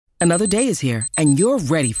Another day is here, and you're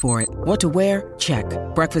ready for it. What to wear? Check.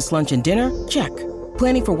 Breakfast, lunch, and dinner? Check.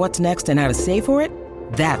 Planning for what's next and how to save for it?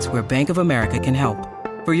 That's where Bank of America can help.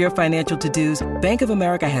 For your financial to-dos, Bank of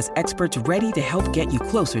America has experts ready to help get you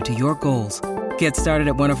closer to your goals. Get started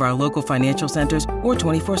at one of our local financial centers or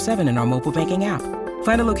 24/7 in our mobile banking app.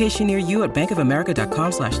 Find a location near you at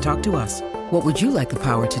bankofamerica.com/talktous. What would you like the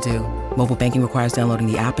power to do? Mobile banking requires downloading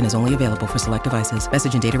the app and is only available for select devices.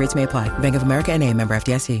 Message and data rates may apply. Bank of America N.A., member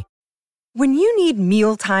FDIC. When you need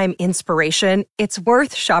mealtime inspiration, it's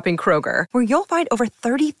worth shopping Kroger, where you'll find over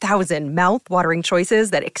 30,000 mouth-watering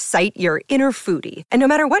choices that excite your inner foodie. And no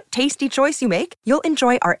matter what tasty choice you make, you'll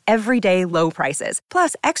enjoy our everyday low prices,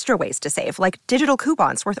 plus extra ways to save, like digital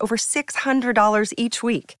coupons worth over $600 each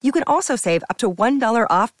week. You can also save up to $1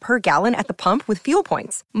 off per gallon at the pump with fuel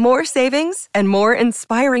points. More savings and more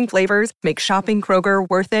inspiring flavors make shopping Kroger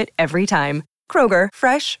worth it every time. Kroger,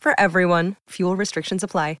 fresh for everyone. Fuel restrictions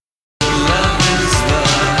apply.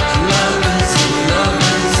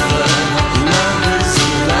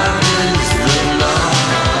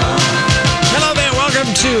 Hello there,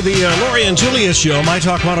 welcome to the Lori and Julia Show, My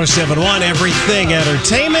Talk 107.1, Everything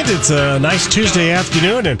Entertainment. It's a nice Tuesday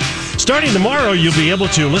afternoon, and starting tomorrow, you'll be able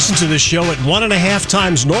to listen to this show at 1.5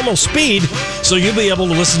 times normal speed, so you'll be able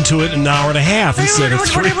to listen to it in an hour and a half instead of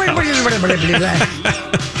 3 hours.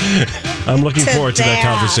 I'm looking forward to that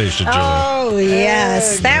conversation, Julia. Oh,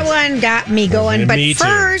 yes. That one got me going. But Me too.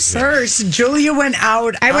 first, Julia went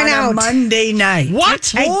out on a Monday night.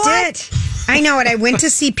 What? I did. I know it. I went to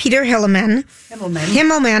see Peter Himmelman,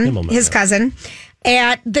 his cousin,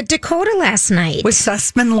 at the Dakota last night. Was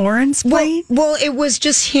Sussman Lawrence playing? Well, it was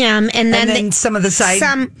just him, and then some of the side...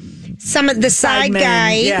 Some of the side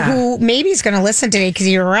guy who maybe is going to listen today because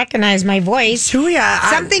he recognized my voice. Julia.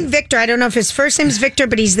 Something Victor. I don't know if his first name's Victor,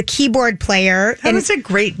 but he's the keyboard player. That was a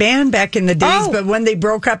great band back in the days, but when they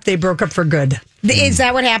broke up for good. Is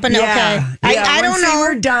that what happened? Yeah. Okay. Yeah, I don't know.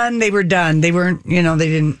 They were done. They weren't, they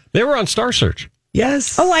didn't. They were on Star Search.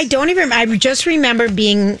 Yes. Oh, I don't even. I just remember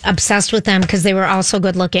being obsessed with them because they were all so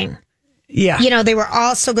good looking. Yeah. They were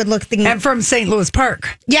all so good looking. And from St. Louis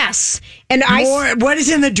Park. Yes. And what is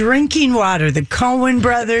in the drinking water? The Coen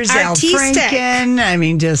brothers, artistic. Al Franken. I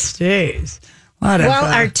mean, just, jeez.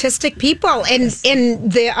 Artistic people. And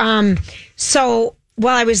so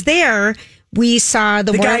while I was there, we saw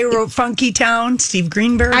the guy who wrote Funky Town, Steve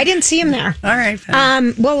Greenberg. I didn't see him there. All right.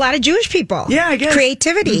 A lot of Jewish people. Yeah, I guess.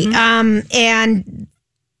 Creativity. Mm-hmm. And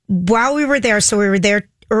while we were there, so we were there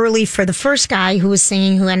early for the first guy who was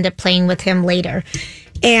singing, who ended up playing with him later.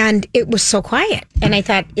 And it was so quiet. And I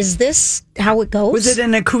thought, is this how it goes? Was it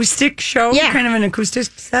an acoustic show? Yeah. Kind of an acoustic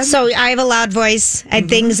set? So I have a loud voice. I had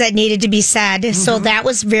things that needed to be said. So that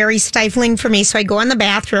was very stifling for me. So I go in the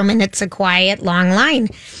bathroom and it's a quiet, long line.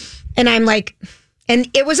 And I'm like... And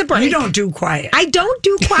it was a break. You don't do quiet. I don't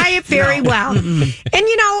do quiet very well. And, and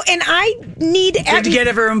I need... You had to get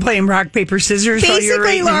everyone playing rock, paper, scissors while you're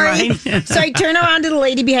Basically, Laurie. So I turn around to the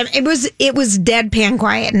lady behind me. It was deadpan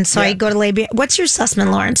quiet. And so I go to the lady behind, what's your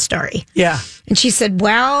Sussman Lawrence story? Yeah. And she said,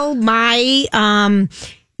 well, my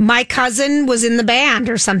cousin was in the band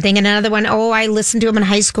or something. And another one, I listened to him in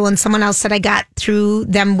high school. And someone else said I got through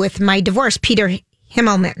them with my divorce, Peter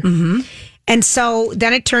Himmelman. Mm-hmm. And so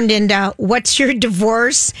then it turned into, what's your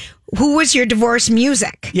divorce? Who was your divorce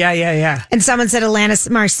music? Yeah. And someone said Alanis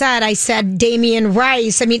Morissette. I said Damien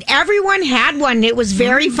Rice. I mean, everyone had one. It was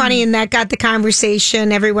very funny, and that got the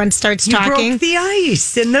conversation. Everyone starts talking. You broke the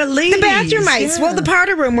ice in the ladies. The bathroom ice. Yeah. Well, the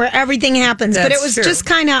powder room where everything happens. That's but it was true. just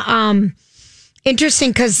kind of interesting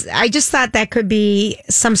because I just thought that could be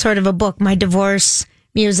some sort of a book, my divorce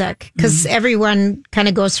music, because everyone kind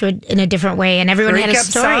of goes through it in a different way, and everyone had a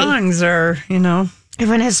story. Songs are,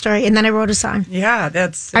 Everyone has a story, and then I wrote a song. Yeah,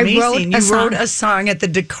 that's amazing. You wrote a song at the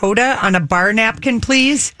Dakota on a bar napkin,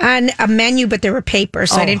 please? On a menu, but there were paper,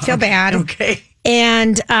 so I didn't feel bad. Okay.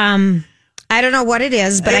 And I don't know what it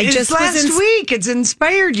is, but I just last week. It's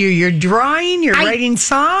inspired you. You're drawing, you're writing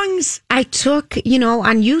songs. I took, on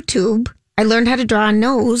YouTube, I learned how to draw a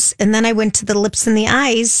nose, and then I went to the lips and the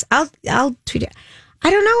eyes. I'll tweet it. I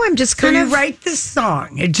don't know. I'm just kind of... you write the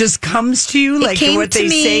song. It just comes to you like what they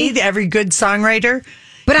say, every good songwriter.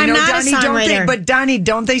 But I'm not a songwriter. But Donnie,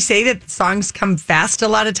 don't they say that songs come fast a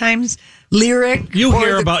lot of times? Lyric. You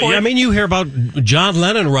hear about John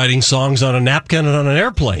Lennon writing songs on a napkin and on an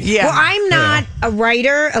airplane. Yeah. Well, I'm not a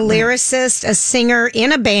writer, a lyricist, a singer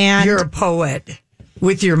in a band. You're a poet.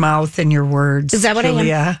 With your mouth and your words. Is that what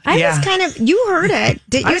Julia? I am? I was kind of... You heard it.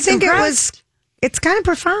 Did you think impressed. it was... It's kind of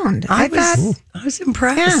profound. I was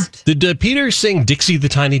impressed. Yeah. Did Peter sing Dixie the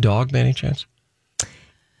Tiny Dog by any chance?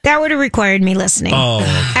 That would have required me listening. Oh,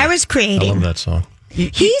 okay. I was creating. I love that song.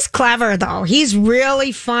 He's clever, though. He's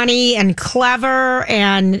really funny and clever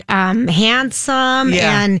and handsome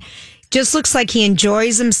and just looks like he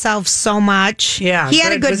enjoys himself so much. Yeah. He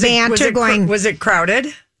had a good banter going. Was it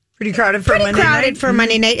crowded? Pretty crowded for Monday night? Pretty crowded for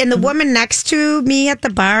Monday night. And the woman next to me at the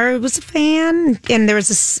bar was a fan. And there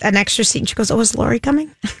was an extra seat. And she goes, oh, is Lori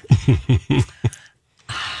coming?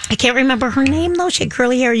 I can't remember her name, though. She had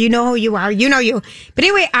curly hair. You know who you are. You know you. But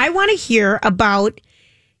anyway, I want to hear about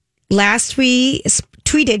we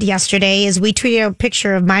tweeted yesterday as we tweeted a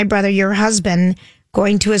picture of my brother, your husband,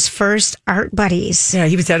 going to his first art buddies. Yeah,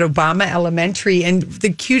 he was at Obama Elementary, and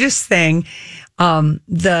the cutest thing, it's an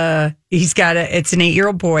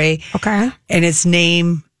 8-year-old boy. Okay. And his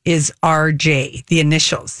name is RJ, the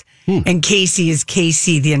initials. And Casey is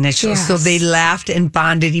KC, the initials. Yes. So they laughed and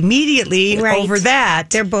bonded immediately over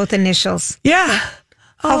that. They're both initials. Yeah.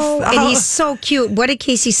 And he's so cute. What did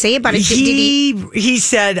Casey say about it? He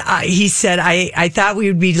said, I thought we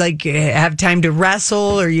would be like, have time to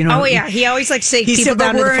wrestle or, Oh, yeah. He always likes to take people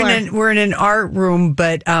down to the floor. We're in an art room,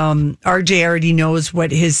 but RJ already knows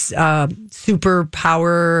what his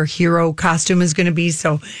superpower hero costume is going to be.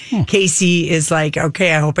 So Casey is like,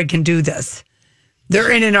 okay, I hope I can do this. They're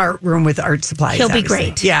in an art room with art supplies. He'll be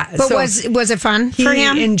great. Yeah. But so was it fun for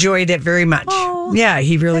him? He enjoyed it very much. Oh, yeah,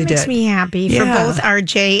 he really did. Makes me happy for both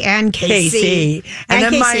RJ and Casey. And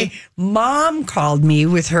then my mom called me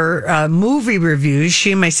with her movie reviews.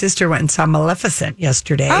 She and my sister went and saw Maleficent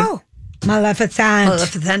yesterday. Oh,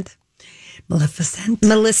 Maleficent. Maleficent.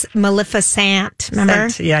 Remember?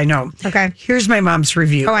 Yeah, I know. Okay. Here's my mom's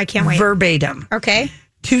review. Oh, I can't wait. Verbatim. Okay.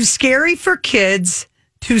 Too scary for kids.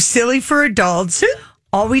 Too silly for adults.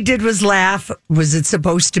 All we did was laugh. Was it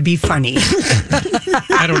supposed to be funny?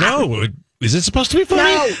 I don't know. Is it supposed to be funny?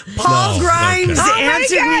 No. Paul Grimes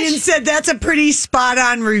answered me and said that's a pretty spot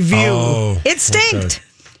on review. Oh, it stinked. Okay.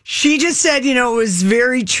 She just said, it was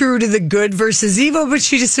very true to the good versus evil, but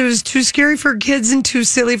she just said it was too scary for kids and too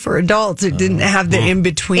silly for adults. It didn't have the in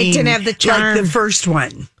between. It didn't have the charm. Like the first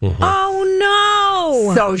one. Oh,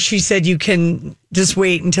 no. So she said you can just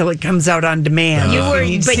wait until it comes out on demand.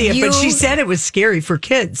 But she said it was scary for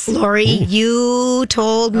kids. Lori, you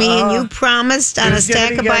told me and you promised on a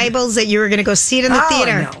stack of Bibles that you were going to go see it in the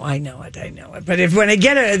theater. I know it. But when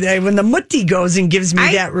when the mutti goes and gives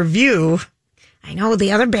me that review. I know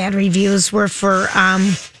the other bad reviews were for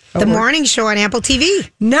the morning show on Apple TV.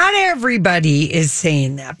 Not everybody is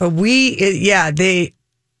saying that, but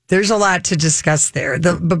there's a lot to discuss there.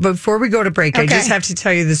 But before we go to break, I just have to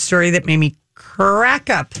tell you the story that made me crack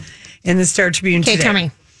up in the Star Tribune today. Okay, tell me.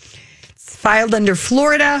 It's filed under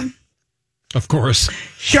Florida. Of course.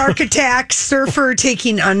 Shark attack, surfer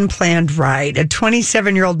taking unplanned ride. A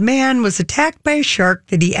 27-year-old man was attacked by a shark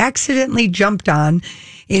that he accidentally jumped on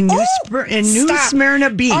in New Smyrna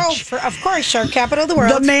Beach. Oh, of course, shark capital of the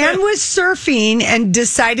world. The man was surfing and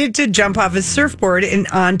decided to jump off his surfboard and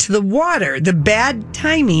onto the water. The bad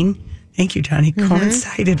timing, thank you, Johnny,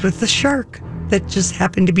 coincided with the shark that just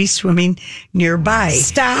happened to be swimming nearby.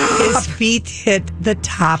 Stop. His feet hit the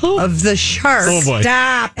top of the shark. Oh, boy.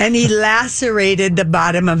 Stop. And he lacerated the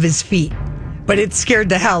bottom of his feet. But it scared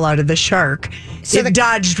the hell out of the shark. So it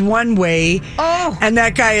dodged one way. Oh. And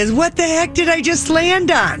that guy is, what the heck did I just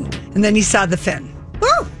land on? And then he saw the fin. Woo.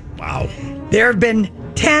 Wow. There have been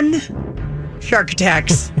 10 shark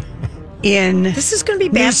attacks in This is going to be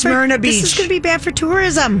bad New Smyrna Beach. This is going to be bad for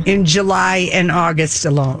tourism. In July and August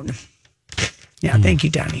alone. Yeah, thank you,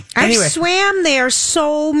 Donnie. Anyway. I've swam there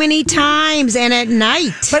so many times and at night.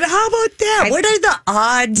 But how about that? What are the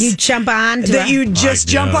odds you jump on that you just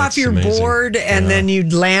jump off your board and then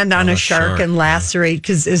you'd land on a shark and lacerate?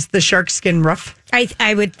 Because is the shark skin rough?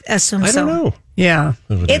 I would assume so. I don't know. Yeah.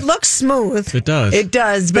 It looks smooth. It does. It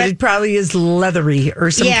does, but it probably is leathery or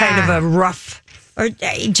some kind of a rough. Or,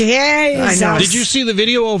 I know. Did you see the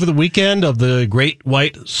video over the weekend of the great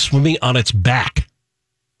white swimming on its back?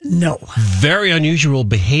 No. Very unusual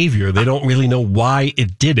behavior. They don't really know why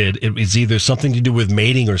it did it. It was either something to do with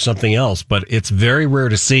mating or something else, but it's very rare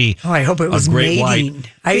to see I hope it was a great mating.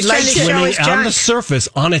 white I like swimming on the surface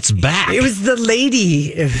on its back. It was the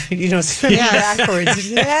lady, swimming backwards.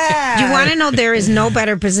 Yeah. You want to know there is no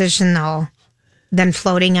better position, though, than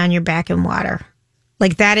floating on your back in water.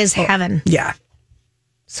 Like, that is heaven. Yeah.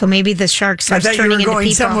 So maybe the shark starts turning into people.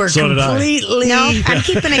 Somewhere completely. No, I'm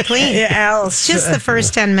keeping it clean. Else. Just the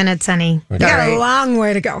first 10 minutes, honey. We got a long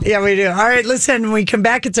way to go. Yeah, we do. All right, listen, when we come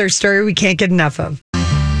back, it's our story we can't get enough of.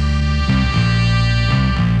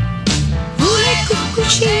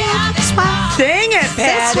 Sing it,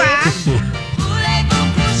 Patty.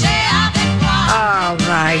 All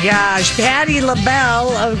right. gosh. Patti LaBelle,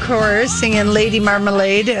 of course, singing Lady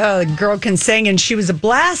Marmalade. The girl can sing, and she was a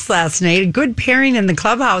blast last night. A good pairing in the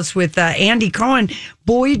clubhouse with Andy Cohen,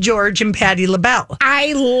 Boy George, and Patti LaBelle.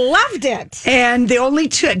 I loved it. And the only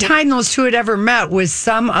time those two had ever met was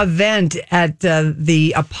some event at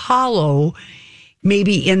the Apollo,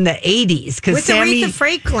 maybe in the 80s. With Aretha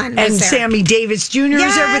Franklin and was there. Sammy Davis Jr.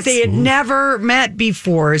 was there, but they had never met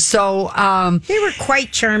before. So they were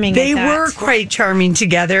quite charming. They were quite charming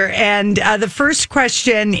together. And the first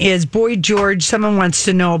question is, Boy George, someone wants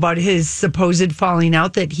to know about his supposed falling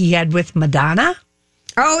out that he had with Madonna.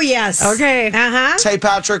 Oh, yes. Okay. Uh-huh. Hey,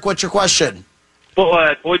 Patrick, what's your question?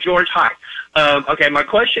 Boy George, hi. Okay, my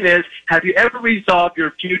question is, have you ever resolved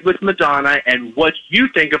your feud with Madonna, and what you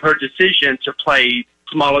think of her decision to play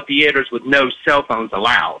smaller theaters with no cell phones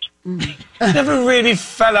allowed? I never really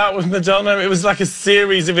fell out with Madonna. It was like a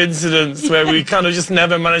series of incidents where we kind of just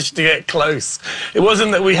never managed to get close. It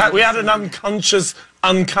wasn't that we had an unconscious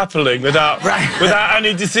uncoupling without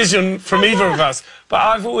any decision from either of us. But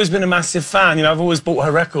I've always been a massive fan. You know, I've always bought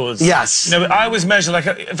her records. Yes. You know, I always measure, like,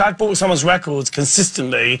 if I bought someone's records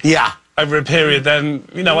consistently over a period, then,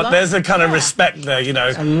 you know what, there's a kind of respect there, you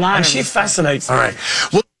know. And she fascinates me. All right.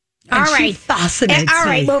 Well, All right. Fascinates all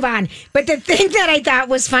right, me. move on. But the thing that I thought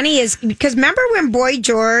was funny is because remember when Boy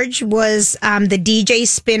George was the DJ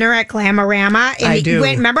spinner at Glamorama? And I do.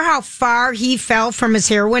 Remember how far he fell from his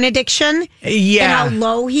heroin addiction? Yeah. And how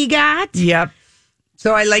low he got? Yep.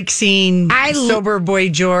 So I like seeing sober Boy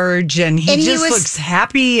George, and he just looks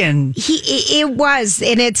happy. And it was,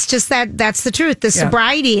 and it's just that's the truth. The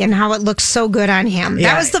sobriety and how it looks so good on him.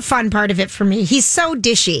 Yeah. That was the fun part of it for me. He's so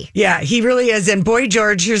dishy. Yeah, he really is. And Boy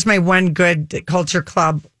George, here's my one good Culture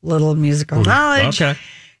Club little musical knowledge. Okay.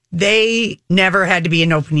 They never had to be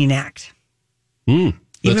an opening act.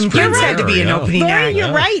 Even Prince had to be an opening act.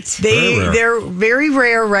 You're right. They're very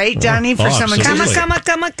rare, right, Donnie? For someone to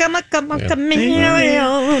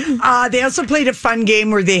they also played a fun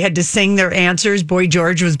game where they had to sing their answers. Boy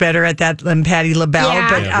George was better at that than Patti LaBelle.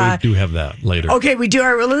 Yeah. But we do have that later. okay, we do.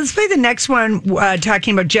 Well, let's play the next one.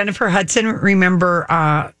 Talking about Jennifer Hudson.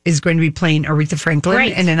 Remember, is going to be playing Aretha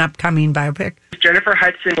Franklin in an upcoming biopic. Jennifer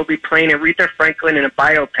Hudson will be playing Aretha Franklin in a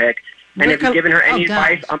biopic. And have you given her any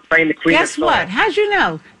advice on playing the Queen of Soul? Guess what? How'd you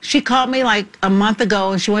know? She called me like a month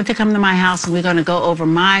ago, and she wanted to come to my house, and we're going to go over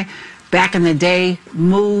my back in the day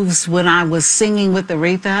moves when I was singing with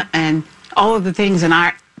Aretha and all of the things in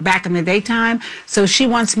our back in the daytime. So she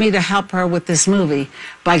wants me to help her with this movie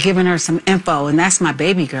by giving her some info, and that's my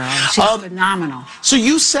baby girl. She's phenomenal. So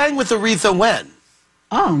you sang with Aretha when?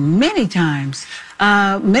 Oh, many times.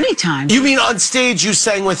 Many times. You mean on stage you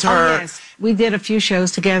sang with her? Oh, yes. We did a few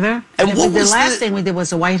shows together. And what was the last thing we did was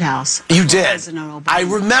the White House. You did. I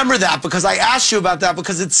remember that because I asked you about that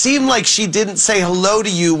because it seemed like she didn't say hello to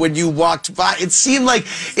you when you walked by. It seemed like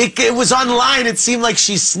it was online. It seemed like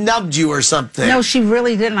she snubbed you or something. No, she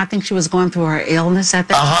really didn't. I think she was going through her illness at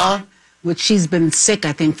that time, which she's been sick,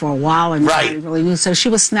 I think, for a while and nobody really knew. So she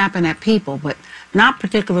was snapping at people, but not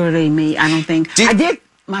particularly me, I don't think. I did.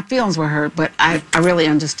 My feelings were hurt, but I really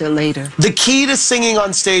understood later. The key to singing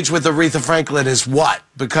on stage with Aretha Franklin is what?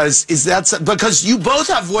 Because you both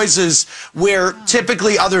have voices where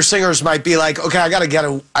typically other singers might be like, okay, I gotta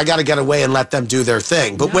get away and let them do their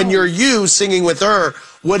thing. But when you're you singing with her,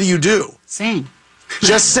 what do you do? Sing.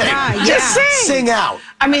 Just sing. Just sing. Sing out.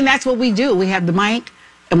 I mean, that's what we do. We have the mic,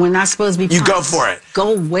 and we're not supposed to be. You go for it.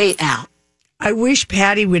 Go way out. I wish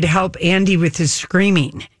Patty would help Andy with his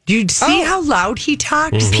screaming. Do you see how loud he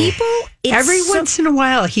talks? People, every once in a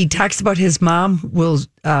while, he talks about his mom will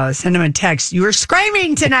send him a text. You were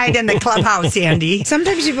screaming tonight in the clubhouse, Andy.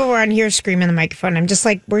 Sometimes people were on here screaming in the microphone. I'm just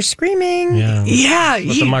like, we're screaming. Yeah.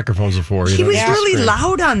 What the microphones are for. He was really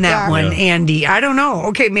loud on that one, Andy. I don't know.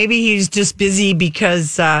 Okay, maybe he's just busy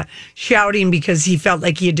because shouting because he felt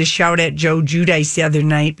like he had to shout at Joe Giudice the other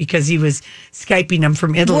night because he was Skyping him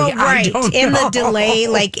from Italy. Well, right. I don't in know. the delay,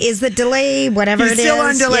 like, is the delay whatever He's it is? still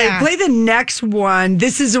on delay. Yeah. Play the next one.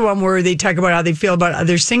 This is the one where they talk about how they feel about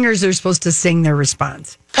other singers. They're supposed to sing their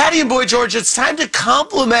response. Patty and Boy George, it's time to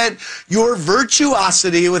compliment your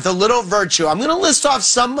virtuosity with a little virtue. I'm going to list off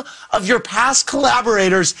some of your past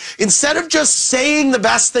collaborators. Instead of just saying the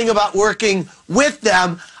best thing about working with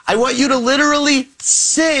them, I want you to literally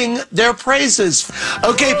sing their praises.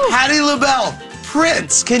 Okay, Patti LaBelle,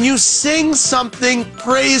 Prince. Can you sing something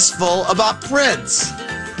praiseful about Prince?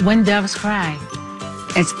 When Doves Cry.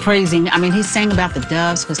 It's praising. I mean, he sang about the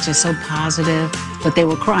doves because they're so positive, but they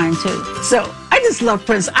were crying too. So I just love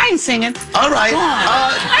Prince. I ain't singing. All right. Go on.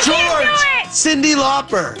 I can't do George, it. Cyndi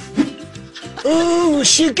Lauper. Ooh,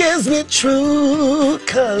 she gives me true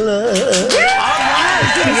color. He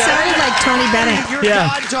sounded like Tony Bennett. Your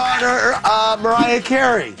goddaughter, Mariah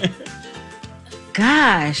Carey.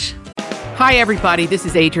 Gosh. Hi, everybody. This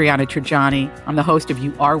is Adriana Trajani. I'm the host of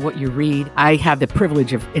You Are What You Read. I have the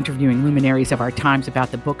privilege of interviewing luminaries of our times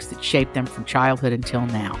about the books that shaped them from childhood until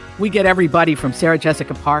now. We get everybody from Sarah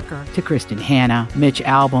Jessica Parker to Kristen Hanna, Mitch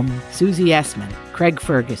Albom, Susie Essman, Craig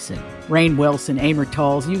Ferguson, Rainn Wilson, Amor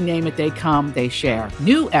Tolls, you name it, they come, they share.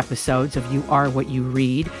 New episodes of You Are What You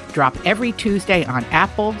Read drop every Tuesday on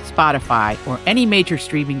Apple, Spotify, or any major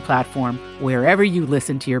streaming platform wherever you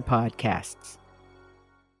listen to your podcasts.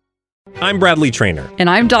 I'm Bradley Trainer. And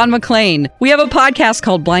I'm Don McClain. We have a podcast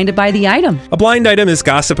called Blinded by the Item. A blind item is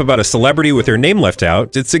gossip about a celebrity with their name left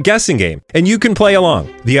out. It's a guessing game, and you can play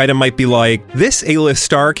along. The item might be like, this A-list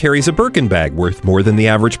star carries a Birkin bag worth more than the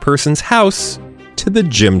average person's house to the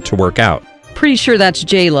gym to work out. Pretty sure that's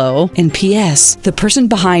J-Lo. And P.S. the person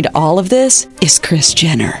behind all of this is Kris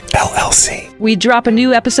Jenner, LLC. We drop a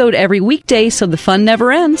new episode every weekday so the fun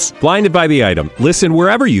never ends. Blinded by the Item. Listen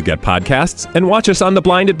wherever you get podcasts and watch us on the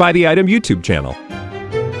Blinded by the Item YouTube channel.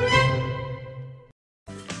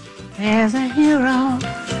 There's a hero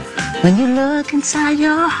when you look inside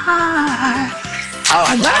your heart. Oh,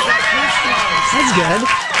 That's good.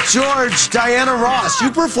 George, Diana Ross. You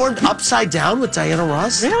performed Upside Down with Diana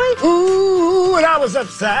Ross? Really? Ooh, and I was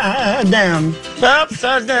upside down.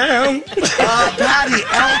 Upside down. Patty,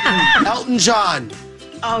 Elton John.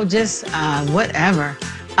 Oh, just whatever.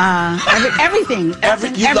 Everything.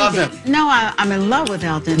 You love him. No, I'm in love with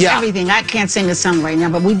Elton. Yeah. Everything. I can't sing a song right now,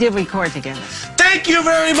 but we did record together. Thank you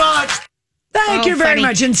very much. Thank you very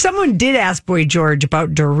much. And someone did ask Boy George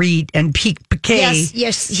about Dorit and Piquet.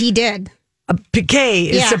 Yes, he did. Piquet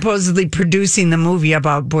is supposedly producing the movie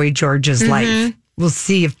about Boy George's life. We'll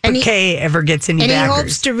see if Piquet ever gets any backers. And he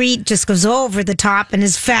hopes Dorit just goes over the top and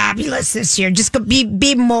is fabulous this year. Just go be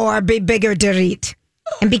bigger Dorit.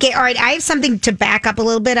 And Piquet, all right, I have something to back up a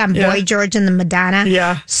little bit on Boy George and the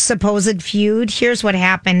Madonna supposed feud. Here's what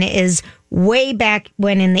happened is way back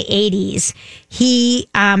when in the 80s, he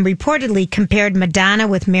reportedly compared Madonna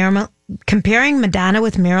with comparing Madonna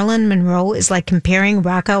with Marilyn Monroe is like comparing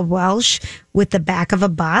Raquel Welch with the back of a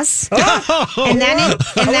bus. And then I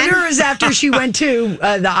wonder it was after she went to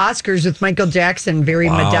the Oscars with Michael Jackson, very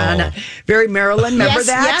Madonna, very Marilyn. Remember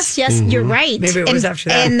that? Yes, you're right. Maybe it was after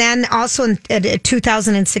that. And then also in a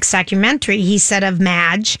 2006 documentary, he said of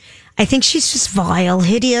Madge, I think she's just vile,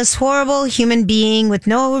 hideous, horrible human being with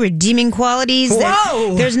no redeeming qualities.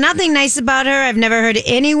 Whoa! There's nothing nice about her. I've never heard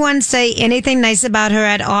anyone say anything nice about her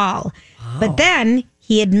at all. Oh. But then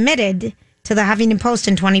he admitted to the Huffington Post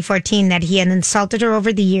in 2014 that he had insulted her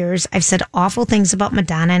over the years. I've said awful things about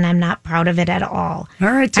Madonna, and I'm not proud of it at all.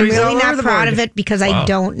 All right. So I'm really not proud of it because I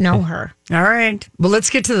don't know her. All right. Well, let's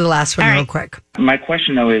get to the last one real quick. My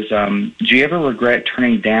question, though, is do you ever regret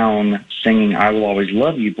turning down singing I Will Always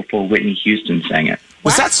Love You before Whitney Houston sang it?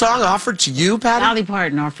 Was that song offered to you, Patty? Dolly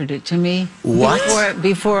Parton offered it to me. What?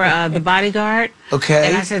 Before The Bodyguard. Okay.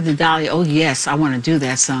 And I said to Dolly, oh, yes, I want to do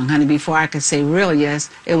that song, honey. Before I could say real yes,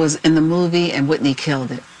 it was in the movie and Whitney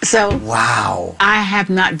killed it. So wow. I have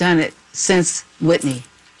not done it since Whitney.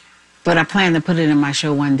 But I plan to put it in my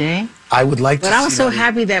show one day. I would like to But I was so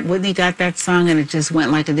happy that Whitney got that song and it just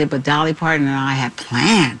went like it did. But Dolly Parton and I had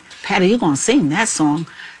planned. Patty, you're going to sing that song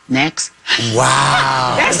next.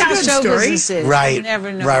 Wow. That's how show business is. Right. You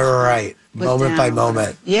never know. Right. Moment by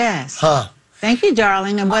moment. Yes. Huh. Thank you,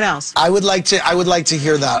 darling. And what else? I would like to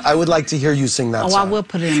hear that. I would like to hear you sing that song. I will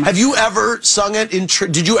put it in my Have you ever sung it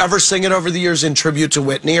did you ever sing it over the years in tribute to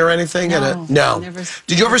Whitney or anything? No.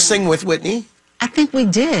 Did you ever sing with Whitney? I think we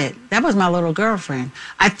did. That was my little girlfriend.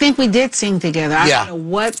 I think we did sing together. I don't know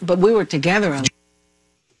what, but we were together.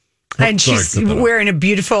 And she's wearing a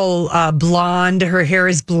beautiful blonde. Her hair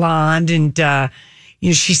is blonde, and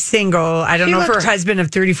she's single. I don't know if her husband of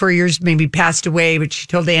 34 years maybe passed away, but she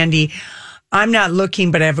told Andy, "I'm not looking,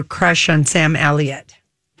 but I have a crush on Sam Elliott."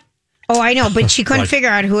 Oh, I know, but she couldn't figure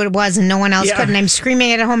out who it was, and no one else could. And I'm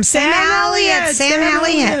screaming at home, Sam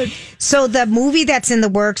Elliott. So the movie that's in the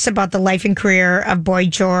works about the life and career of Boy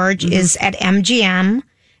George is at MGM.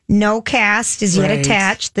 No cast is yet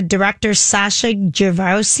attached. The director, Sasha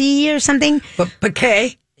Gervasi or something. But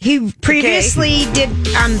Piquet. He previously did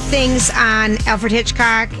things on Alfred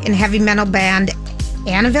Hitchcock and heavy metal band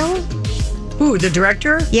Annabelle. Who, the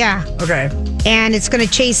director? Yeah. Okay. And it's going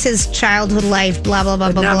to chase his childhood life, blah, blah, blah,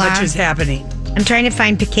 but blah, not blah. much is happening. I'm trying to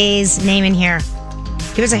find Piquet's name in here.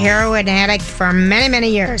 He was a heroin addict for many, many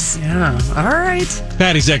years. Yeah. All right.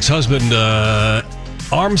 Patty's ex-husband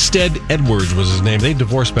Armstead Edwards was his name. They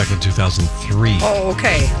divorced back in 2003. Oh,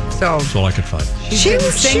 okay. So that's all I could find. She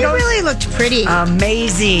really looked pretty.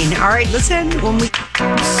 Amazing. All right, listen. When we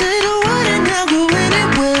Say the word and I'll go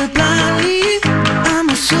anywhere blindly. I'm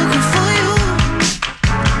a sucker for you.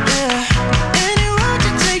 Yeah. Any road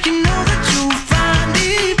you take, you know that you'll find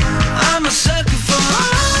me. I'm a sucker for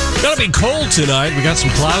you. Gonna be cold tonight. We got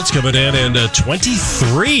some clouds coming in, and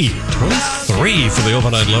 23 for the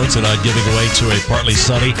overnight low tonight, giving way to a partly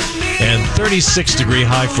sunny and 36-degree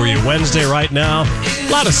high for you Wednesday right now. A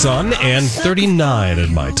lot of sun and 39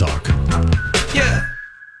 in My Talk. Yeah.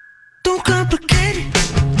 Don't complicate it.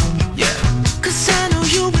 Yeah. 'Cause I know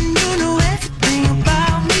you and you know everything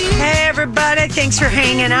about me. Hey, everybody. Thanks for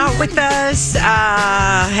hanging out with us.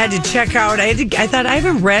 Had to check out. I thought I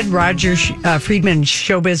haven't read Roger Friedman's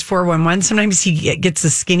Showbiz 411. Sometimes he gets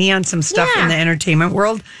the skinny on some stuff in the entertainment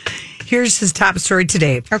world. Here's his top story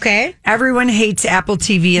today. Okay. Everyone hates Apple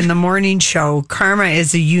TV in the morning show. Karma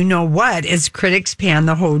is a you-know-what as critics pan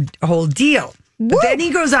the whole deal. But then he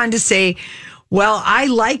goes on to say, well, I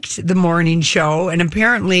liked the morning show, and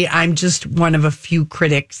apparently I'm just one of a few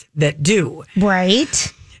critics that do.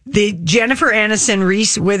 Right. The Jennifer Aniston,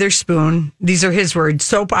 Reese Witherspoon, these are his words,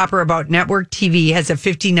 soap opera about network TV has a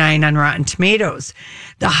 59 on Rotten Tomatoes.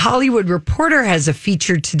 The Hollywood Reporter has a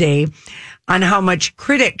feature today on how much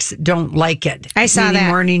critics don't like it. I saw that.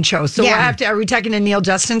 Morning show. So we'll have to, are we talking to Neil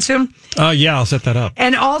Justin soon? Yeah, I'll set that up.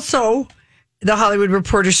 And also, the Hollywood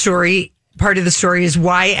Reporter story, part of the story is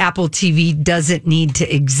why Apple TV doesn't need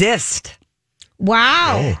to exist.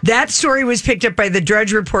 Wow. Oh. That story was picked up by the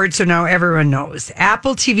Drudge Report, so now everyone knows.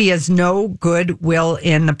 Apple TV has no goodwill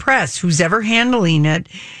in the press. Who's ever handling it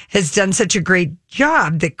has done such a great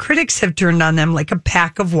job that critics have turned on them like a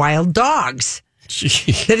pack of wild dogs.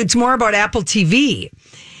 That it's more about Apple TV.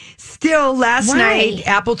 Still, last night,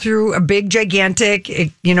 Apple threw a big,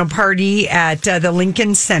 gigantic, party at the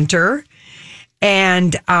Lincoln Center,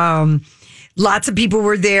 and lots of people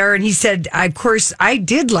were there. And he said, "Of course, I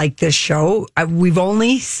did like this show. We've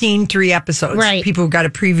only seen 3 episodes. Right? People got to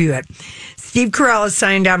preview it." Steve Carell has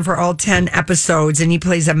signed on for all 10 episodes, and he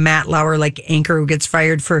plays a Matt Lauer-like anchor who gets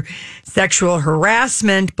fired for sexual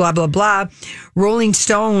harassment, blah, blah, blah. Rolling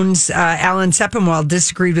Stone's Alan Sepinwall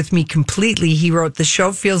disagreed with me completely. He wrote, the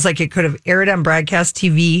show feels like it could have aired on broadcast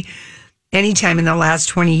TV anytime in the last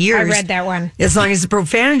 20 years. I read that one. As long as the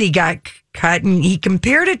profanity got cut. And he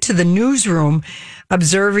compared it to The Newsroom,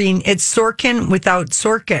 observing it's Sorkin without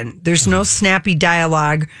Sorkin. There's no snappy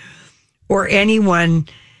dialogue or any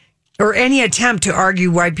attempt to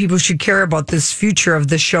argue why people should care about this future of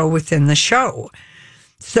the show within the show.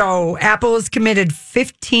 So Apple has committed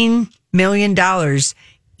 $15 million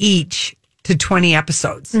each to 20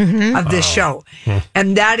 episodes of this show.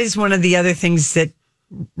 And that is one of the other things that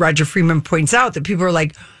Roger Friedman points out, that people are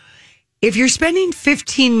like, if you're spending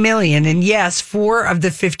 $15 million, and yes, 4 of the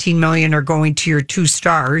 $15 million are going to your 2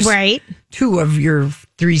 stars, right? 2 of your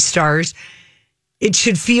 3 stars, it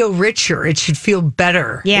should feel richer. It should feel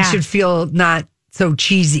better. Yeah. It should feel not so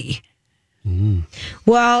cheesy.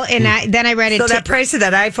 Well, and then I read it. So that price of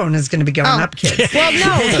that iPhone is going to be going up, kids. Well,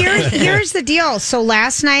 no, here's the deal. So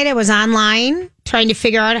last night I was online trying to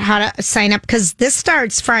figure out how to sign up because this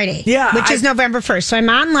starts Friday, which is November 1st. So I'm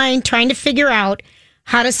online trying to figure out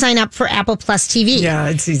how to sign up for Apple Plus TV. Yeah,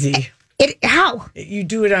 it's easy. How? You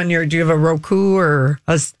do it on do you have a Roku or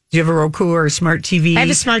a smart TV? I have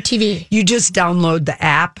a smart TV. You just download the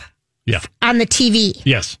app. Yeah. On the TV.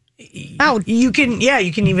 Yes. Oh, you can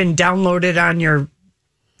even download it on your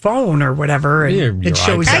phone or whatever. And it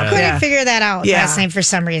shows I couldn't figure that out last night for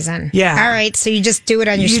some reason. Yeah. All right. So you just do it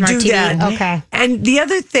on your smart TV. That. Okay. And the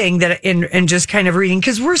other thing that, and just kind of reading,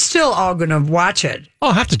 because we're still all going to watch it. Oh,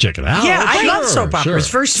 I'll have to check it out. Yeah, I love soap operas,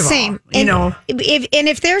 first of all. Same.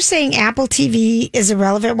 If they're saying Apple TV is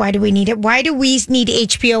irrelevant, why do we need it? Why do we need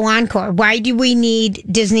HBO Encore? Why do we need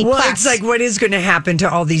Disney Plus? Well, it's like, what is going to happen to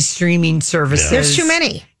all these streaming services? There's too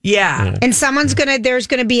many. Yeah. And there's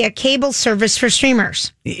going to be a cable service for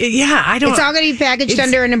streamers. Yeah, it's all going to be packaged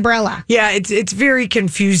under an umbrella. Yeah, it's very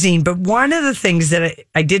confusing. But one of the things that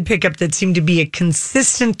I did pick up that seemed to be a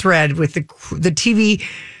consistent thread with the TV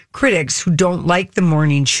critics who don't like the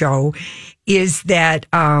morning show is that,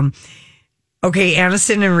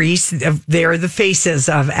 Aniston and Reese, they're the faces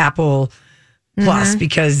of Apple Plus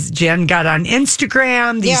because Jen got on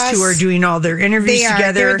Instagram. These two are doing all their interviews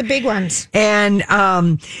together. They're the big ones. And,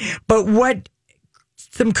 but what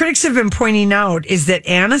some critics have been pointing out is that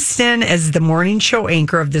Aniston, as the morning show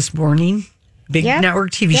anchor of this morning big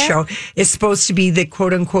network TV show, is supposed to be the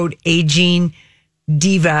quote unquote aging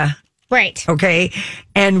diva Right. Okay.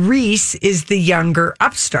 And Reese is the younger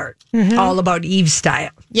upstart, all about Eve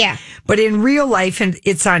style. Yeah. But in real life, and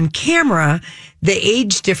it's on camera, the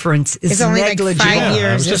age difference is It's only negligible. like 5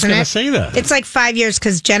 years, I was just isn't going to it? say that. It's like 5 years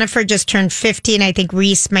because Jennifer just turned 50, and I think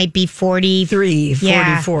Reese might be 43,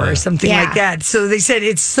 44, or something Yeah. like that. So they said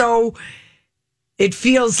it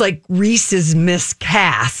feels like Reese is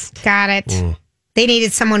miscast. Got it. They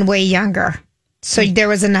needed someone way younger. So there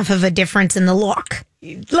was enough of a difference in the look.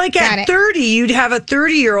 Like Got at it. 30, you'd have a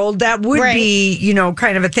 30-year-old. That would be,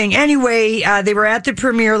 kind of a thing. Anyway, they were at the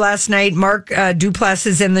premiere last night. Mark Duplass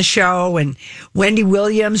is in the show, and Wendy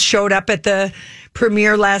Williams showed up at the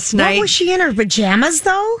premiere last night. What was she in her pajamas,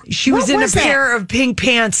 though? She was What in was a that? pair of pink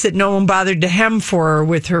pants that no one bothered to hem for her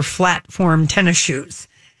with her flat form tennis shoes.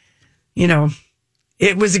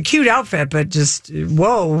 It was a cute outfit, but just,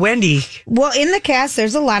 whoa, Wendy. Well, in the cast,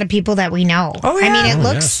 there's a lot of people that we know. Oh, yeah. I mean, it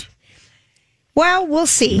Oh, looks... Well, we'll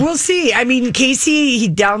see. We'll see. I mean, Casey, he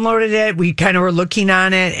downloaded it. We kind of were looking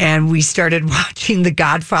on it, and we started watching The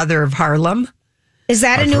Godfather of Harlem. Is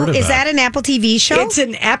that I've heard of is that. that an Apple TV show? It's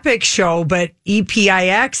an Epic show, but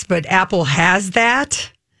EPIX, but Apple has that.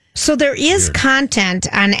 So there is content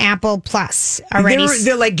on Apple Plus already.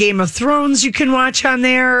 They're like Game of Thrones you can watch on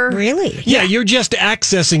there. Really? Yeah, you're just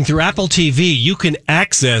accessing through Apple TV. You can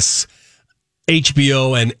access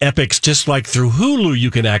HBO and Epix just like through Hulu.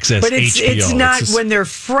 You can access But it's HBO. not just- when they're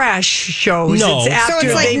fresh shows. No. It's after So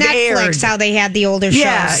it's like they've Netflix, aired. how they had the older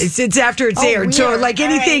Yeah, shows. it's after it's Oh, aired. So weird. like All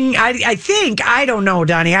anything, I think, I don't know,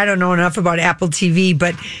 Donnie. I don't know enough about Apple TV,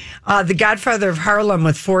 but The Godfather of Harlem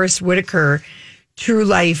with Forrest Whitaker, true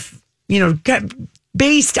life,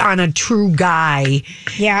 based on a true guy.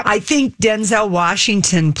 Yeah. I think Denzel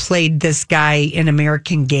Washington played this guy in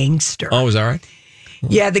American Gangster. Oh, is that right?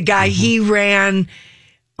 Yeah, the guy, he ran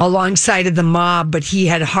alongside of the mob, but he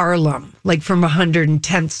had Harlem, like from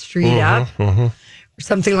 110th Street up. Or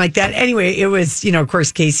something like that. Anyway, it was, of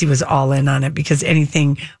course, Casey was all in on it because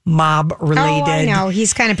anything mob related. Oh, I know.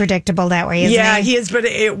 He's kind of predictable that way, isn't Yeah, he? he is, but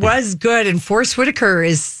it was good. And Forrest Whitaker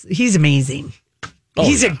he's amazing.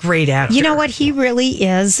 He's a great actor. You know what? He really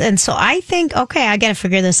is. And so I think, okay, I got to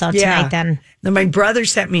figure this out tonight then. Now, my brother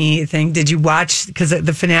sent me a thing. Did you watch, because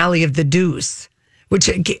the finale of The Deuce, which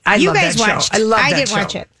I You love guys that watched. show. I love I that didn't show.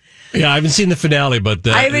 watch it. Yeah, I haven't seen the finale, but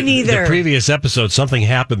I haven't either. The previous episode, something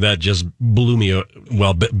happened that just blew me.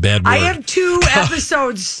 Bad word. I have 2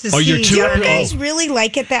 episodes to see. you're two. Donnie. You guys really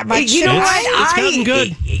like it that much? You know It's- what? it's gotten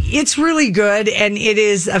good. It's really good, and it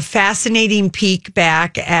is a fascinating peek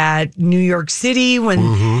back at New York City when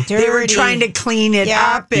they were Dirty. trying to clean it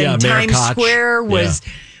Yeah. up, and Yeah, Mayor Times Koch. Square was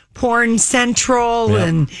porn central, Yeah.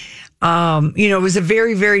 and it was a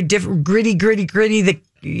very, very different, gritty. That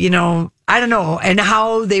I don't know, and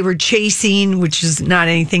how they were chasing, which is not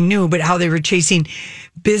anything new, but how they were chasing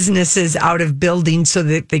businesses out of buildings so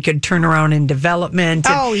that they could turn around in development.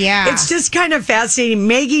 And Oh, yeah. it's just kind of fascinating.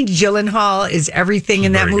 Maggie Gyllenhaal is everything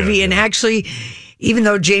in that very movie, good, and yeah. actually, even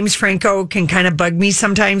though James Franco can kind of bug me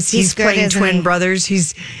sometimes, he's good, playing isn't twin he? brothers.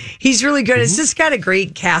 He's really good. It's just got a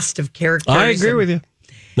great cast of characters. I agree with you.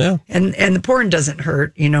 Yeah. And the porn doesn't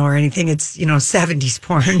hurt, or anything. It's 70s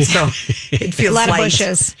porn, so it feels A lot of light.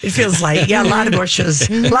 bushes. It feels light. Yeah, a lot of bushes.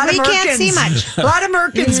 A lot of We can't see much. A lot of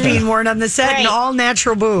merkins being worn on the set, and Right. all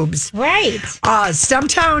natural boobs. Right.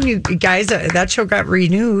 Stumptown, you guys, that show got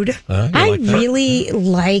renewed. I like that? really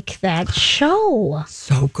like that show.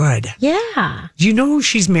 So good. Yeah. Do you know who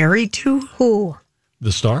she's married to? Who?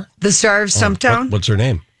 The star? The star of Stumptown? What's her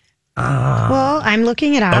name? Well, I'm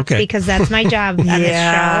looking it up Okay. because that's my job on this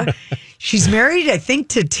show. She's married, I think,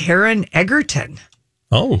 to Taron Egerton.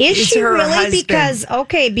 Oh. Is It's she her really?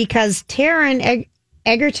 husband. Because Taron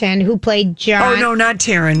Egerton, who played John. Oh, no, not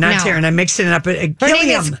Taron. No. Taron. I'm mixing it up.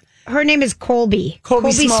 Her name is Colby. Colby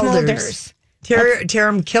Smulders.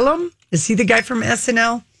 Taron Killam? Is he the guy from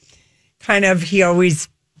SNL? Kind of, he always...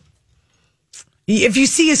 If you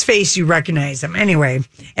see his face, you recognize him. Anyway,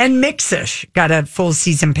 and Mixish got a full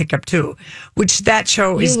season pickup too, which that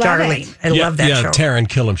show is love darling. it. I love that yeah, show. Taryn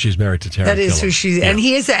Killam. She's married to Taryn That is Killam. who she and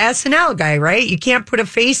he is an SNL guy, right? You can't put a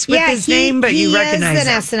face with his name, but you recognize he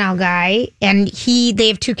him. is an SNL guy, and they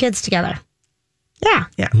have 2 kids together. Yeah.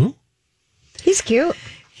 Yeah. He's cute.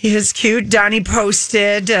 He is cute. Donnie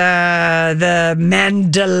posted the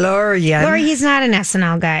Mandalorian. Lori, he's not an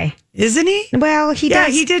SNL guy. Isn't he? Well, he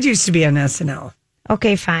does. he did used to be on SNL.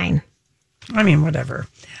 Okay, fine. I mean, whatever.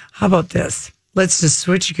 How about this? Let's just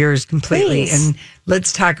switch gears completely Please. and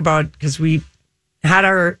let's talk about, because we had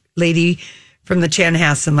our lady from the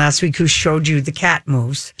Chanhassen last week who showed you the cat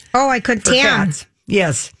moves. Oh, I could for Tam. cats.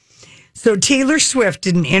 Yes. So Taylor Swift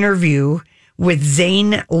did an interview with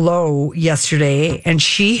Zane Lowe yesterday, and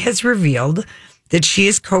she has revealed that she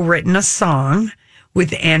has co-written a song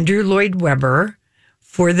with Andrew Lloyd Webber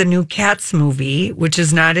for the new Cats movie, which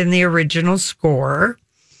is not in the original score.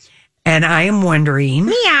 And I am wondering...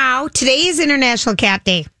 Meow. Today is International Cat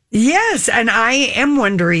Day. Yes, and I am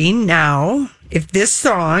wondering now if this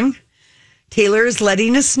song, Taylor is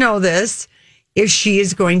letting us know this, if she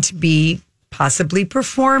is going to be possibly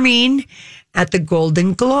performing at the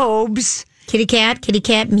Golden Globes. Kitty cat,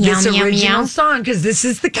 meow, this meow, original meow. song, because this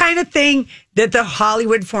is the kind of thing that the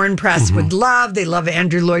Hollywood foreign press would love. They love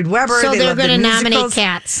Andrew Lloyd Webber. So they're going to nominate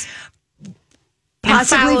Cats.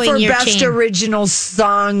 Possibly for Best chain. Original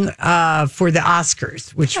Song for the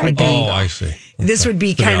Oscars, which would be... Oh, I see. This would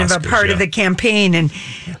be kind of a part of the campaign.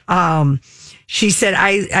 And she said,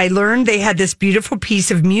 I learned they had this beautiful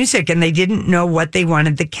piece of music and they didn't know what they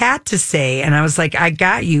wanted the cat to say. And I was like, I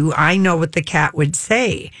got you. I know what the cat would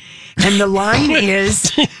say. And the line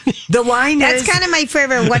is... That's kind of my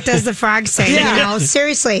favorite. What does the frog say? Yeah. You know,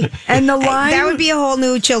 seriously. And the line... That would be a whole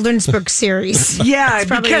new children's book series. Yeah,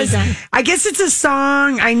 because I guess it's a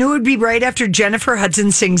song. I knew it would be right after Jennifer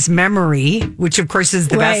Hudson sings Memory, which of course is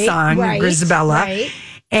the best song, Grisabella. Right.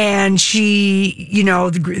 And she, you know,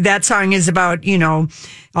 that song is about, you know,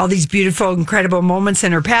 all these beautiful, incredible moments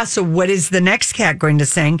in her past. So what is the next cat going to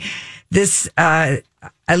sing? This,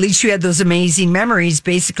 at least you had those amazing memories.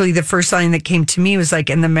 Basically, the first line that came to me was like,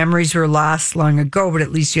 and the memories were lost long ago, but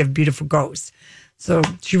at least you have beautiful ghosts. So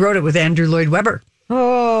she wrote it with Andrew Lloyd Webber.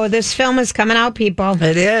 Oh, this film is coming out, people.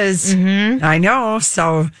 It is. Mm-hmm. I know.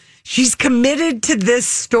 So she's committed to this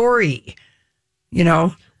story, you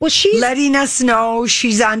know. Well, she's letting us know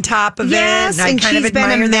she's on top of it. And I kind of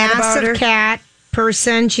admire been a that about her. massive cat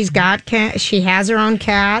person. She's got cat. She has her own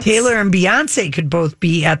cat. Taylor and Beyonce could both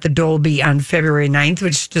be at the Dolby on February 9th,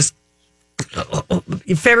 which just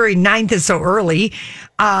February 9th is so early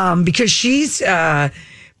because she's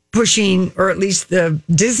pushing, or at least the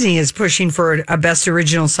Disney is pushing for a Best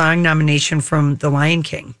Original Song nomination from The Lion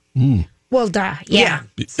King. Mm. Well, duh. Yeah.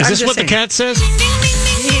 Is this what the cat says?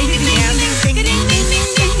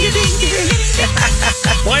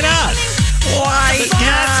 Why not? Why the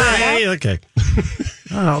cat say? Okay.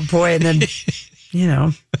 Oh boy, and then you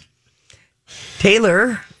know,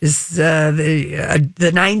 Taylor is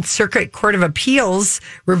the Ninth Circuit Court of Appeals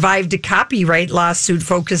revived a copyright lawsuit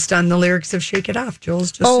focused on the lyrics of "Shake It Off."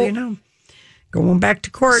 Jules, just so you know, going back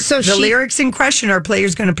to court. So the lyrics in question are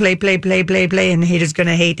 "Players going to play, and haters going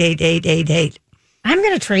to hate." I'm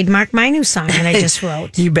going to trademark my new song that I just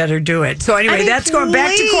wrote. You better do it. So anyway, that's going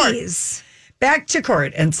back to court. Back to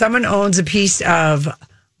court, and someone owns a piece of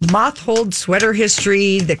moth-holed sweater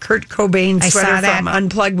history. The Kurt Cobain sweater from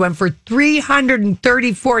Unplugged went for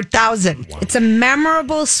 $334,000. It's a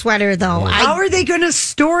memorable sweater, though. How are they going to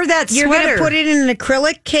store that You're sweater? You're going to put it in an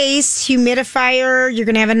acrylic case, humidifier. You're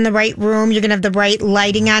going to have it in the right room. You're going to have the right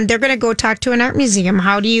lighting on. They're going to go talk to an art museum.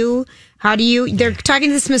 How do you? They're talking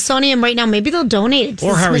to the Smithsonian right now. Maybe they'll donate it to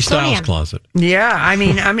or the Harry Smithsonian. Styles' closet. Yeah, I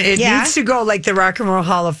mean it needs to go like the Rock and Roll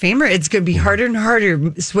Hall of Famer. It's going to be harder and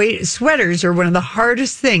harder. Sweaters are one of the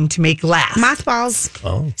hardest thing to make last. Mothballs.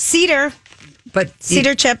 Oh. Cedar. But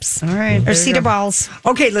cedar chips. All right. Or cedar balls.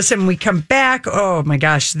 Okay, listen, we come back. Oh my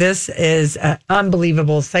gosh, this is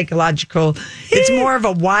unbelievable, psychological. It's more of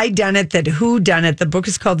a why done it than who done it. The book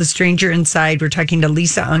is called The Stranger Inside. We're talking to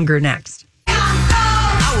Lisa Unger next.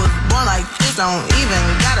 Like this, don't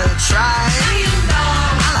even gotta try.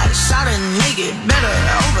 I like shot and make it better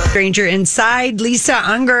over. Stranger Inside, Lisa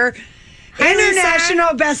Unger,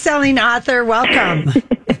 international best-selling author. Welcome.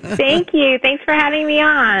 Thank you. Thanks for having me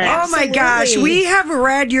on. Oh my gosh, we have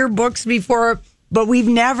read your books before, but we've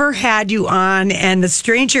never had you on. And The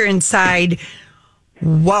Stranger Inside,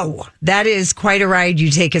 whoa, that is quite a ride you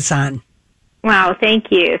take us on. Wow,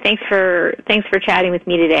 thank you. Thanks for chatting with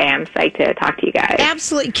me today. I'm psyched to talk to you guys.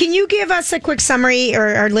 Absolutely. Can you give us a quick summary,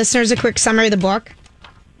 or our listeners a quick summary of the book?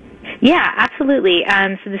 Yeah, absolutely.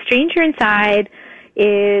 So The Stranger Inside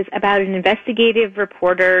is about an investigative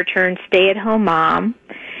reporter turned stay-at-home mom.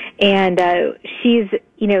 And she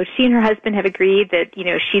and her husband have agreed that,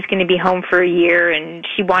 she's going to be home for a year, and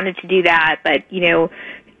she wanted to do that, but,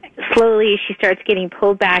 slowly she starts getting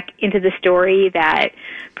pulled back into the story that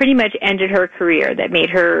pretty much ended her career, that made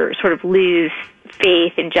her sort of lose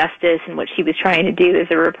faith in justice and what she was trying to do as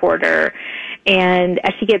a reporter. And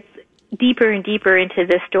as she gets deeper and deeper into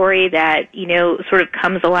this story that, sort of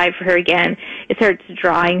comes alive for her again, it starts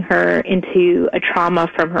drawing her into a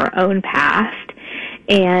trauma from her own past.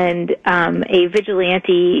 And a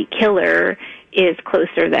vigilante killer is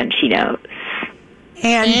closer than she knows.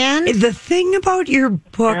 And the thing about your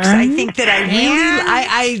books, I think that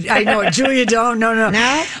I know it. Julia, don't. No.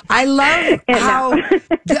 I love how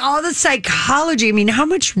all the psychology. I mean, how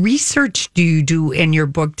much research do you do in your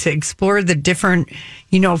book to explore the different,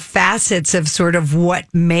 facets of sort of what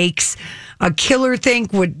makes a killer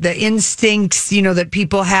think, what the instincts, that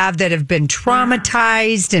people have that have been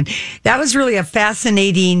traumatized. And that was really a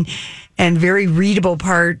fascinating and very readable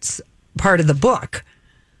part of the book.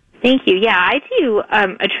 Thank you. Yeah, I do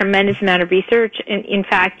a tremendous amount of research. In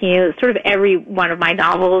fact, sort of every one of my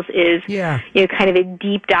novels is, kind of a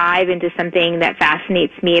deep dive into something that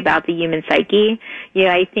fascinates me about the human psyche.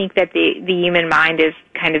 I think that the human mind is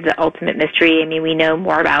kind of the ultimate mystery. I mean, we know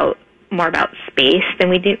more about space than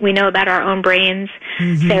we know about our own brains.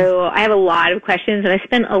 Mm-hmm. So I have a lot of questions, and I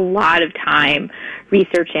spend a lot of time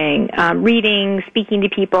researching, reading, speaking to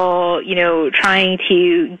people, trying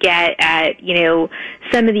to get at,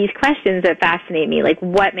 some of these questions that fascinate me, like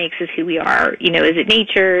what makes us who we are? Is it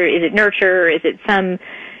nature? Is it nurture? Is it some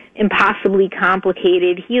impossibly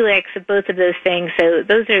complicated helix of both of those things? So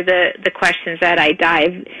those are the questions that I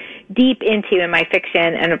dive deep into in my fiction,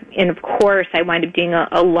 and of course I wind up doing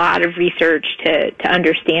a lot of research to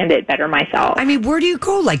understand it better myself. I mean, where do you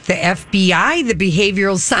go? Like the FBI, the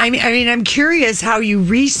behavioral science? I mean, I'm curious how you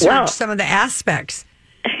research some of the aspects.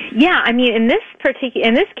 Yeah, I mean, in this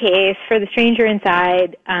case, for The Stranger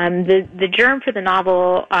Inside, the germ for the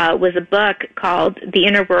novel was a book called The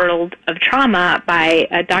Inner World of Trauma by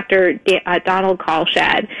Dr. Donald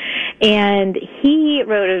Kalshad. And he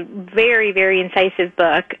wrote a very, very incisive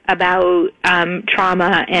book about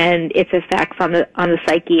trauma and its effects on the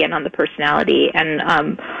psyche and on the personality, and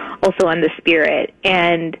also on the spirit.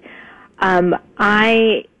 And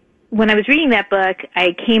when I was reading that book,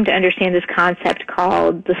 I came to understand this concept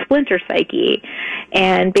called the splinter psyche.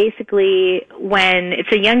 And basically, when it's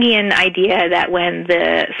a Jungian idea that when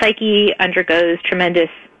the psyche undergoes tremendous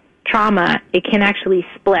trauma, it can actually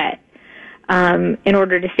split in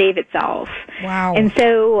order to save itself. Wow. And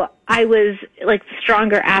so I was, like, the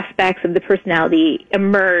stronger aspects of the personality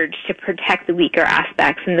emerge to protect the weaker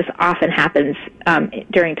aspects, and this often happens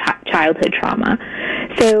during childhood trauma.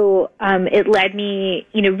 So it led me,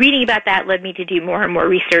 reading about that led me to do more and more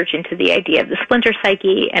research into the idea of the splinter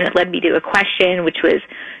psyche, and it led me to a question, which was,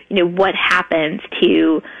 what happens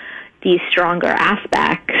to these stronger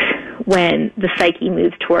aspects when the psyche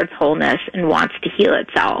moves towards wholeness and wants to heal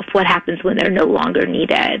itself? What happens when they're no longer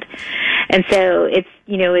needed? And so it's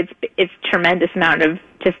tremendous amount of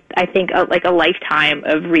just, I think, like a lifetime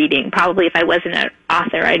of reading. Probably if I wasn't an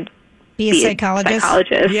author, I'd be a psychologist.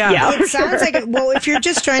 Yeah. It sounds like it. Well, if you're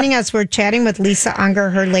just joining us, we're chatting with Lisa Unger.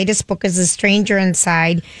 Her latest book is The Stranger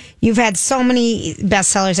Inside. You've had so many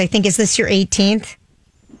bestsellers. I think, is this your 18th?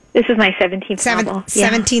 This is my 17th novel.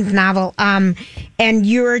 17th novel. And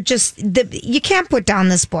you're just, you can't put down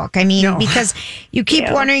this book. I mean, because you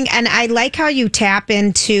keep wondering, and I like how you tap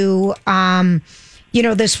into,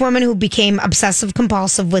 this woman who became obsessive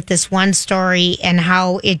compulsive with this one story and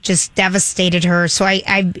how it just devastated her. So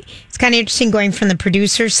it's kind of interesting going from the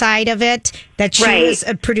producer side of it, that she was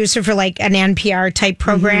a producer for like an NPR type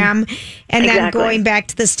program, and then going back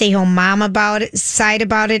to the stay home mom side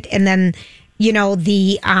about it, and then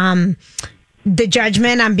the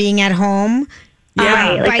judgment on being at home,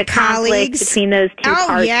 like by the colleagues between those two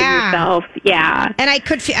parts of yourself. Yeah, and I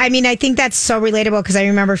think that's so relatable, because I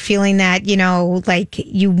remember feeling that like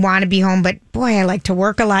you want to be home, but boy, I like to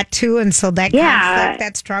work a lot too, and so that conflict,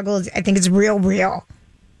 that struggle, I think is real.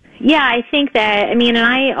 Yeah, I think that. I mean, and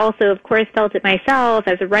I also, of course, felt it myself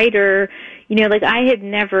as a writer. Like I had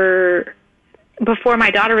never. Before my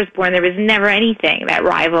daughter was born, there was never anything that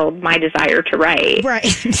rivaled my desire to write.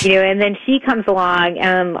 Right. And then she comes along,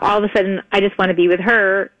 and all of a sudden, I just want to be with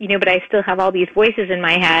her, but I still have all these voices in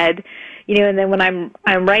my head, and then when I'm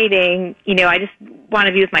writing, I just want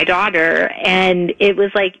to be with my daughter. And it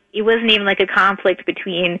wasn't even like a conflict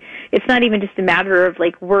between, it's not even just a matter of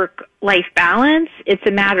like work-life balance. It's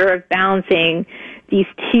a matter of balancing these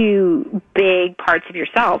two big parts of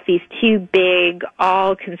yourself, these two big,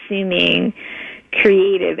 all-consuming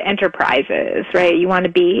creative enterprises, right? You want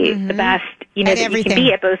to be the best, that you can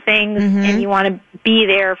be at both things, and you want to be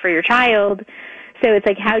there for your child. So it's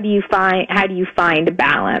like, how do you find a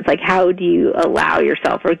balance? Like, how do you allow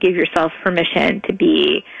yourself or give yourself permission to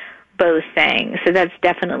be both things? So that's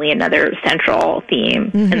definitely another central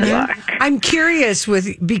theme in the book. I'm curious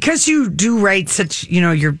because you do write such,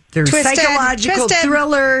 they're psychological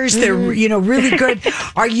thrillers. They're, really good.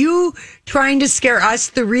 Are you trying to scare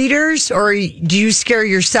us, the readers, or do you scare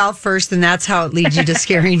yourself first and that's how it leads you to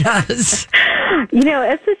scaring us?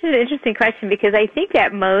 It's such an interesting question, because I think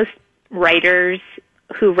that most writers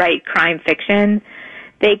who write crime fiction,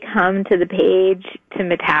 they come to the page to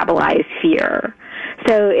metabolize fear.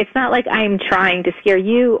 So it's not like I'm trying to scare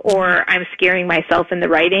you or I'm scaring myself in the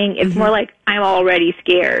writing. It's more like I'm already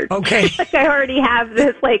scared. Okay. Like I already have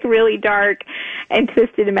this like really dark and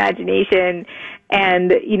twisted imagination,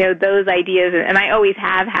 and you know, those ideas, and I always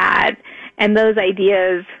have had, and those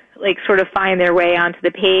ideas like sort of find their way onto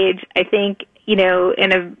the page. I think, you know,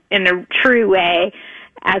 in a true way,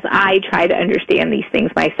 as I try to understand these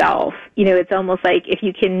things myself. You know, it's almost like if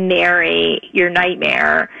you can narrate your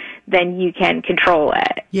nightmare, then you can control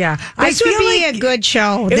it. Yeah. This would be a good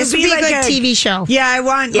show. This would be a good TV show. Yeah, I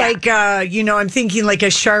want I'm thinking like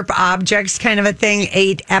a Sharp Objects kind of a thing,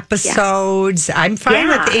 8 episodes. Yeah. I'm fine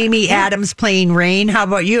with Amy Adams playing Rain. How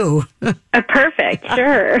about you? Perfect,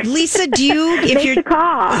 sure. Lisa, do you... Make the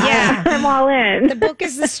call. Yeah. I'm all in. The book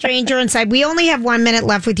is The Stranger Inside. We only have 1 minute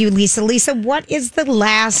left with you, Lisa. Lisa, what is the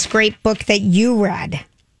last great book that you read?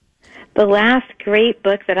 The last great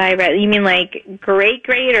book that I read, you mean like great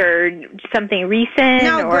or something recent?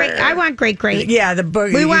 No, or? great. I want great. Yeah, the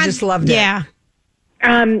book, you just loved it. Yeah.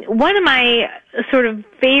 One of my sort of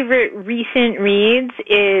favorite recent reads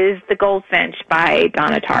is The Goldfinch by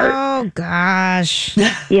Donna Tartt. Oh, gosh.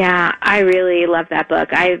 Yeah, I really love that book.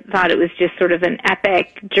 I thought it was just sort of an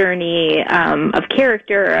epic journey of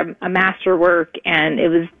character, a masterwork, and it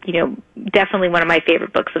was, you know, definitely one of my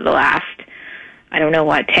favorite books of the last, I don't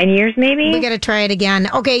know, 10 years maybe? We got to try it again.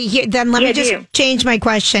 Okay, then let me just change my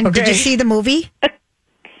question. Okay. Did you see the movie?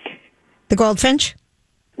 The Goldfinch?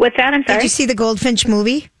 What's that? I'm sorry? Did you see the Goldfinch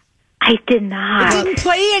movie? I did not. It didn't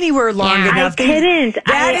play anywhere long enough. I couldn't.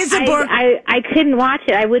 That is a book. I couldn't watch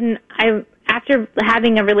it. I wouldn't. After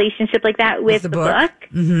having a relationship like that with the book,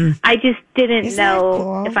 I just didn't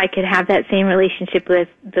know if I could have that same relationship with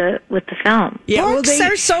the film. Yeah, Books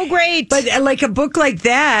are so great. But like a book like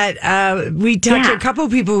that, we talked to a couple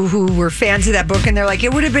of people who were fans of that book, and they're like,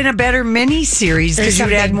 it would have been a better mini-series because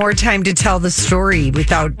you'd had more time to tell the story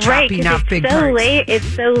without chopping off big parts. It's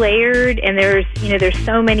so layered, and there's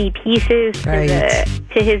so many pieces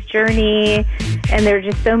to his journey, and there are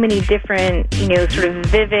just so many different, sort of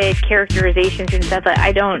vivid characterizations and stuff.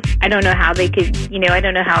 I don't know how they could, I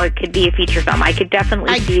don't know how it could be a feature film. I could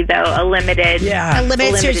definitely see, though, a limited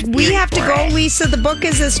series. We have to go, Lisa. The book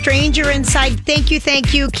is A Stranger Inside. Thank you.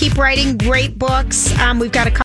 Keep writing great books. We've got a